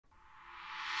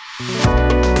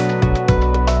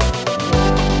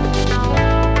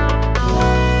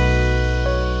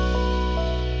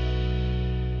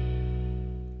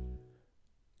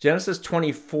Genesis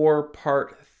 24,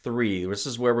 part 3. This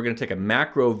is where we're going to take a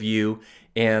macro view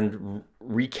and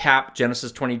recap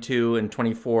Genesis 22 and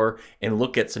 24 and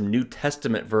look at some New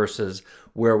Testament verses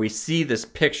where we see this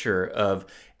picture of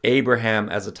Abraham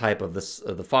as a type of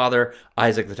the father,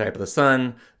 Isaac the type of the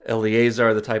son,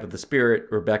 Eliezer the type of the spirit,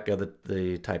 Rebekah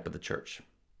the type of the church.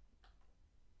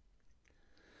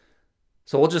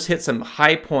 So we'll just hit some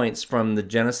high points from the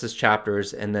Genesis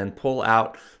chapters and then pull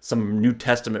out some New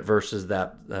Testament verses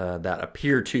that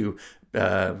appear to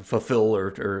fulfill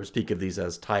or speak of these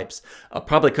as types. I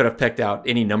probably could have picked out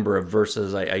any number of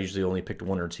verses. I usually only picked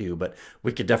one or two, but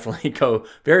we could definitely go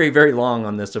very, very long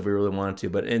on this if we really wanted to.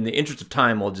 But in the interest of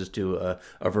time, we'll just do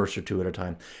a verse or two at a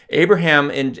time.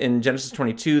 Abraham, in Genesis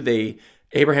 22,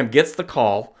 Abraham gets the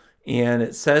call, and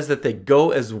it says that they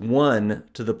go as one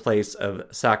to the place of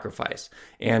sacrifice.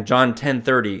 And John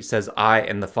 10:30 says, I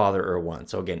and the Father are one.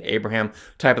 So again, Abraham,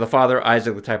 type of the father,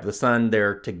 Isaac, the type of the son,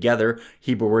 they're together.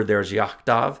 Hebrew word there is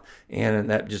yachdav, and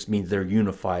that just means they're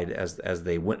unified as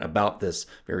they went about this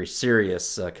very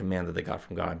serious command that they got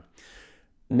from God.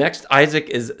 Next, Isaac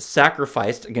is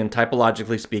sacrificed, again,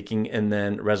 typologically speaking, and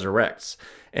then resurrects.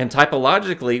 And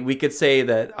typologically, we could say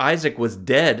that Isaac was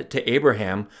dead to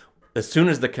Abraham as soon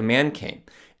as the command came.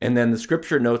 And then the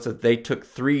scripture notes that they took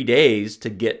 3 days to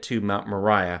get to Mount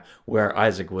Moriah, where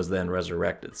Isaac was then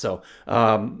resurrected. So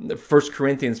 1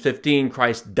 Corinthians 15,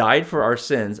 Christ died for our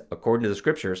sins, according to the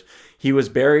scriptures. He was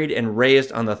buried and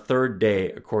raised on the 3rd day,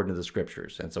 according to the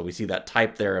scriptures. And so we see that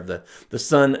type there of the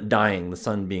son dying, the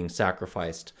son being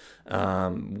sacrificed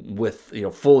with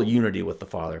full unity with the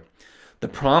Father. The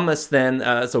promise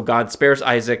then, so God spares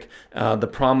Isaac. The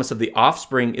promise of the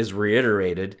offspring is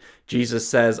reiterated. Jesus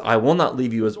says, I will not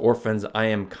leave you as orphans. I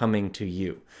am coming to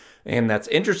you. And that's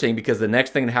interesting because the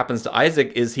next thing that happens to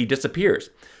Isaac is he disappears.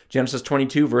 Genesis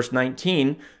 22, verse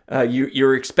 19,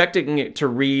 you're expecting it to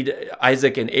read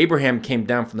Isaac and Abraham came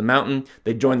down from the mountain,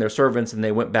 they joined their servants, and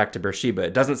they went back to Beersheba.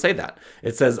 It doesn't say that.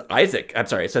 It says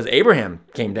it says Abraham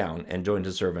came down and joined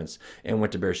his servants and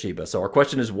went to Beersheba. So our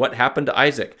question is, what happened to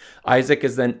Isaac? Isaac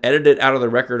is then edited out of the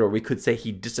record, or we could say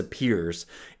he disappears.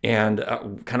 And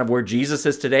kind of where Jesus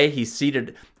is today, he's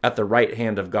seated at the right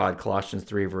hand of God, Colossians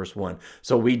 3, verse 1.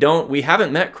 So we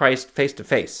haven't met Christ face to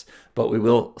face, but we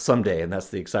will someday, and that's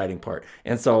the exciting part.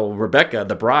 And so Rebekah,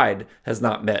 the bride, has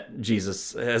not met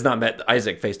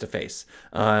Isaac face to face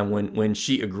when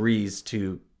she agrees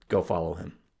to go follow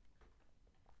him.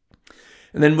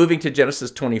 And then moving to Genesis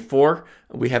 24,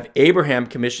 we have Abraham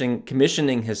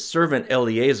commissioning his servant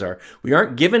Eliezer. We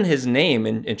aren't given his name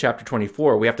in chapter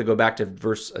 24. We have to go back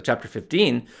to chapter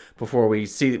 15 before we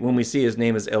see his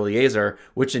name as Eliezer,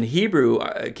 which in Hebrew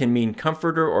can mean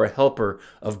comforter or helper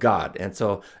of God. And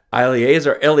so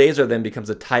Eliezer then becomes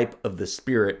a type of the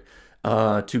Spirit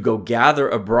to go gather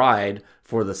a bride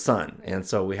for the Son. And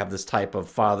so we have this type of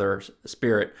Father,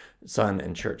 Spirit, Son,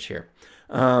 and Church here.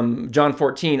 John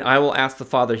 14, I will ask the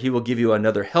Father, he will give you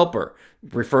another helper,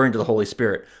 referring to the Holy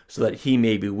Spirit, so that he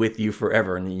may be with you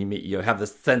forever. And you have the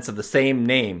sense of the same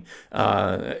name,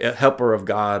 a helper of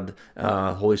God.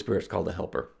 Holy Spirit is called a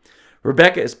helper.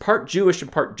 Rebekah is part Jewish and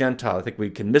part Gentile. I think we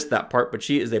can miss that part, but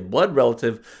she is a blood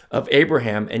relative of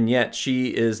Abraham, and yet she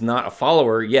is not a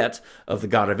follower yet of the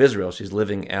God of Israel. She's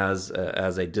living as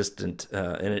a distant,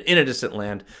 in a distant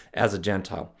land as a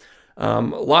Gentile.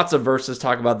 Lots of verses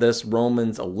talk about this.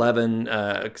 Romans 11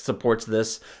 supports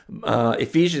this.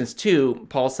 Ephesians 2,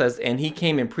 Paul says, and he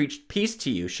came and preached peace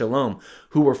to you, shalom,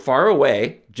 who were far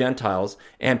away, Gentiles,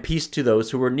 and peace to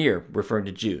those who were near, referring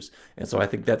to Jews. And so I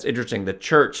think that's interesting. The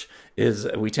church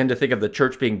we tend to think of the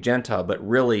church being Gentile, but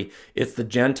really it's the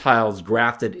Gentiles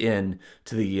grafted in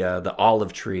to the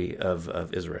olive tree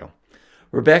of Israel.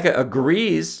 Rebekah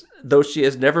agrees, though she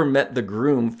has never met the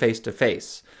groom face to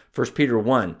face. 1 Peter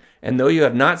 1, and though you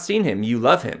have not seen him, you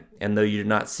love him. And though you do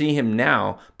not see him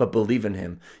now, but believe in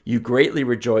him, you greatly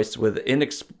rejoice with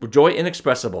joy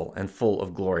inexpressible and full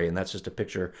of glory. And that's just a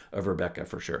picture of Rebekah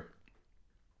for sure.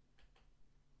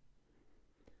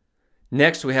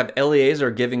 Next, we have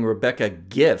Eliezer giving Rebekah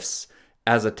gifts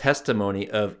as a testimony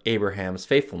of Abraham's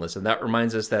faithfulness. And that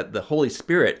reminds us that the Holy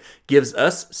Spirit gives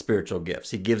us spiritual gifts.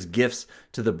 He gives gifts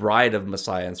to the bride of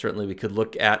Messiah. And certainly we could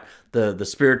look at the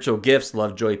spiritual gifts,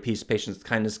 love, joy, peace, patience,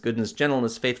 kindness, goodness,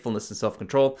 gentleness, faithfulness, and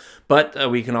self-control.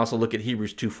 But we can also look at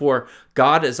Hebrews 2:4.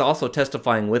 God is also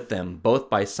testifying with them, both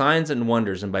by signs and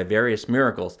wonders and by various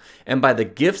miracles, and by the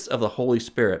gifts of the Holy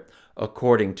Spirit,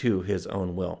 according to his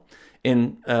own will.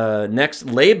 In next,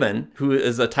 Laban, who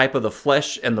is a type of the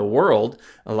flesh and the world.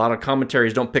 A lot of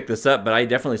commentaries don't pick this up, but I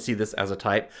definitely see this as a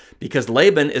type, because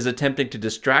Laban is attempting to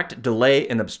distract, delay,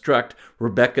 and obstruct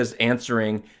Rebekah's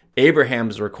answering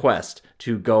Abraham's request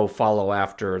to go follow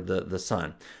after the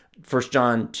son. 1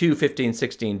 John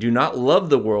 2:15-16, do not love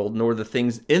the world nor the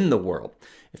things in the world.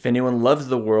 If anyone loves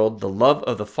the world, the love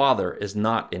of the Father is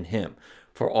not in him.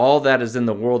 For all that is in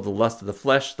the world, the lust of the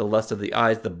flesh, the lust of the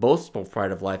eyes, the boastful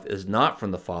pride of life is not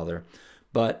from the Father,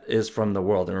 but is from the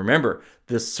world. And remember,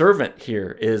 this servant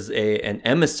here is an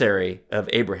emissary of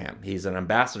Abraham. He's an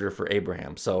ambassador for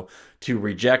Abraham. So to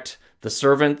reject the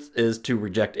servant is to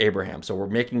reject Abraham. So we're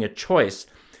making a choice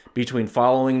between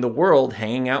following the world,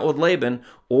 hanging out with Laban,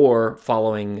 or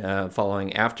following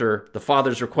after the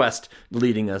Father's request,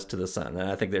 leading us to the Son.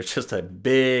 And I think there's just a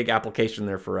big application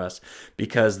there for us,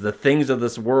 because the things of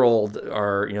this world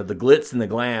are, the glitz and the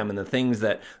glam, and the things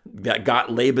that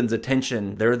got Laban's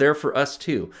attention, they're there for us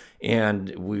too.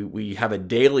 And we have a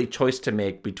daily choice to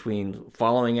make between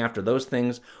following after those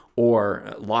things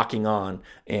or locking on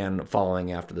and following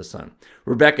after the Son.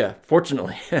 Rebekah,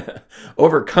 fortunately,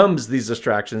 overcomes these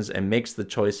distractions and makes the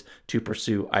choice to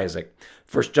pursue Isaac.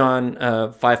 1 John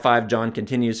 5:5, John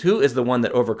continues, who is the one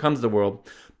that overcomes the world,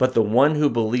 but the one who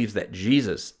believes that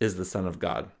Jesus is the Son of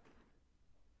God?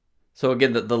 So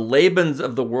again, the Labans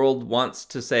of the world wants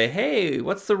to say, hey,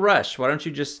 what's the rush? Why don't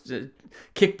you just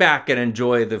kick back and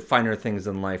enjoy the finer things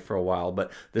in life for a while?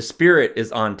 But the Spirit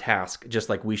is on task, just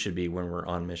like we should be when we're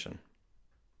on mission.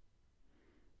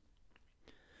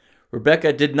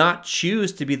 Rebekah did not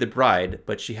choose to be the bride,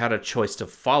 but she had a choice to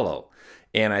follow.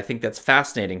 And I think that's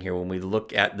fascinating here when we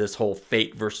look at this whole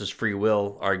fate versus free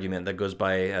will argument that goes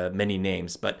by many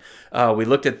names. But we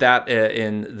looked at that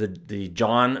in the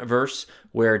John verse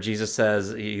where Jesus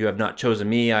says, you have not chosen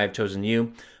me, I have chosen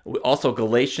you. Also,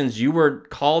 Galatians, you were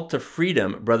called to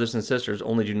freedom, brothers and sisters,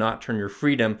 only do not turn your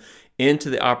freedom into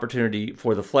the opportunity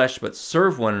for the flesh, but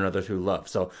serve one another through love.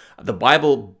 So the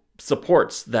Bible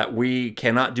supports that we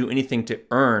cannot do anything to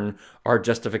earn our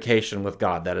justification with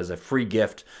God. That is a free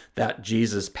gift that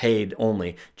Jesus paid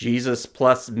only. Jesus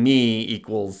plus me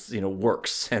equals,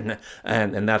 works, and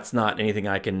that's not anything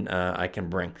I can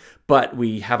bring. But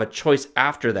we have a choice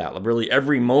after that. Really,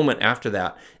 every moment after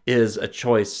that is a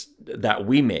choice that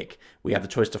we make. We have the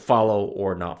choice to follow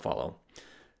or not follow.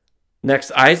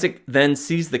 Next, Isaac then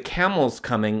sees the camels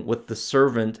coming with the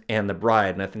servant and the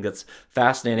bride. And I think that's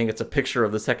fascinating. It's a picture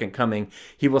of the second coming.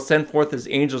 He will send forth his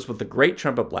angels with a great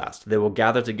trumpet blast. They will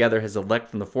gather together his elect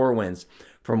from the four winds,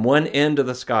 from one end of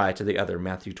the sky to the other.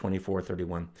 Matthew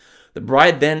 24:31. The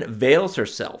bride then veils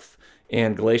herself.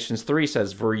 And Galatians 3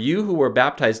 says, for you who were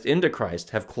baptized into Christ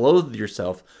have clothed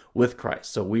yourself with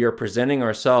Christ. So we are presenting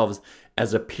ourselves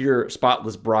as a pure,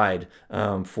 spotless bride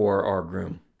for our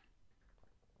groom.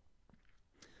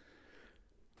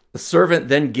 The servant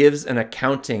then gives an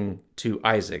accounting to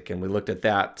Isaac, and we looked at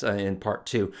that in part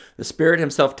 2. The Spirit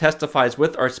himself testifies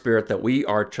with our spirit that we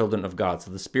are children of God.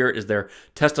 So the Spirit is there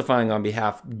testifying on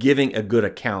behalf, giving a good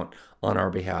account on our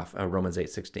behalf, Romans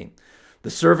 8:16. The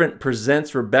servant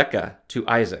presents Rebekah to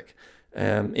Isaac.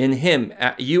 In him,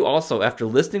 you also, after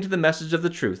listening to the message of the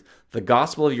truth, the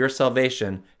gospel of your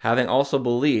salvation, having also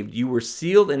believed, you were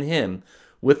sealed in him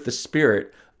with the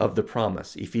Spirit of the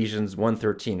promise, Ephesians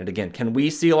 1:13. And again, can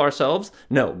we seal ourselves?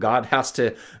 No, God has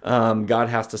to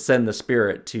send the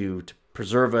Spirit to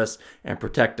preserve us and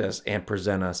protect us and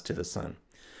present us to the Son.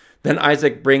 Then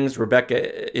Isaac brings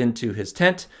Rebekah into his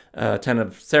tent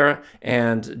of Sarah,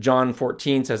 and John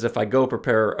 14 says, if I go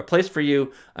prepare a place for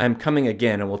you, I am coming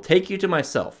again and will take you to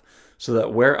myself, so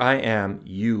that where I am,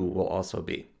 you will also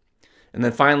be. And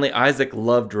then finally, Isaac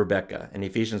loved Rebekah. In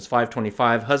Ephesians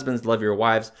 5:25, husbands, love your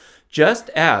wives, just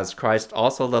as Christ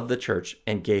also loved the church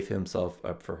and gave himself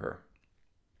up for her.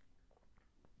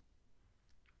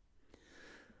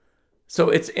 So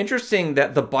it's interesting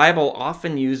that the Bible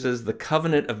often uses the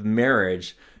covenant of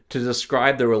marriage to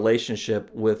describe the relationship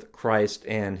with Christ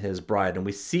and his bride. And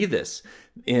we see this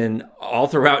in all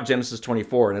throughout Genesis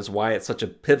 24, and it's why it's such a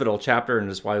pivotal chapter, and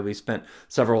it's why we spent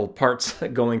several parts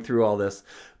going through all this.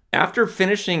 After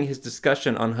finishing his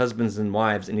discussion on husbands and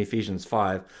wives in Ephesians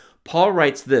 5, Paul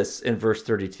writes this in verse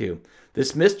 32.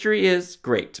 This mystery is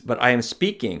great, but I am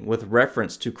speaking with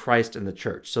reference to Christ and the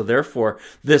church. So therefore,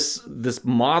 this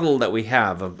model that we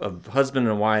have of husband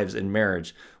and wives in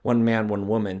marriage, one man, one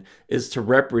woman, is to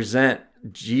represent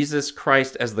Jesus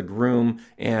Christ as the groom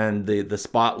and the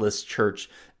spotless church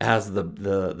as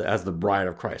the bride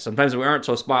of Christ. Sometimes we aren't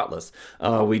so spotless.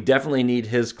 We definitely need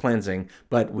his cleansing,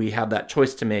 but we have that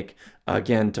choice to make,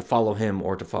 again, to follow him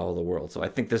or to follow the world. So I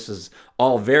think this is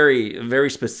all very, very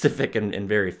specific and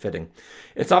very fitting.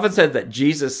 It's often said that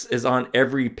Jesus is on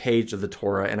every page of the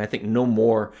Torah, and I think no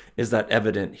more is that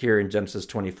evident here in Genesis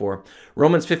 24.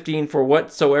 Romans 15, for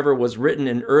whatsoever was written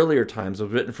in earlier times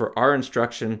was written for our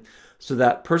instruction, so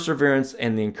that perseverance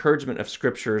and the encouragement of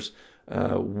scriptures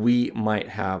we might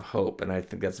have hope. And I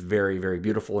think that's very, very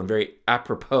beautiful and very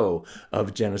apropos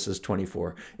of Genesis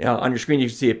 24. Now, on your screen, you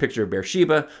can see a picture of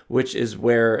Beersheba, which is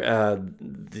where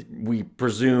we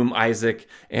presume Isaac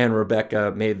and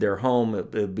Rebekah made their home.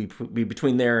 It'll be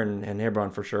between there and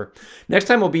Hebron for sure. Next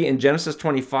time we'll be in Genesis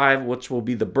 25, which will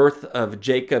be the birth of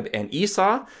Jacob and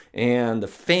Esau and the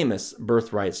famous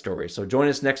birthright story. So join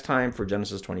us next time for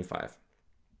Genesis 25.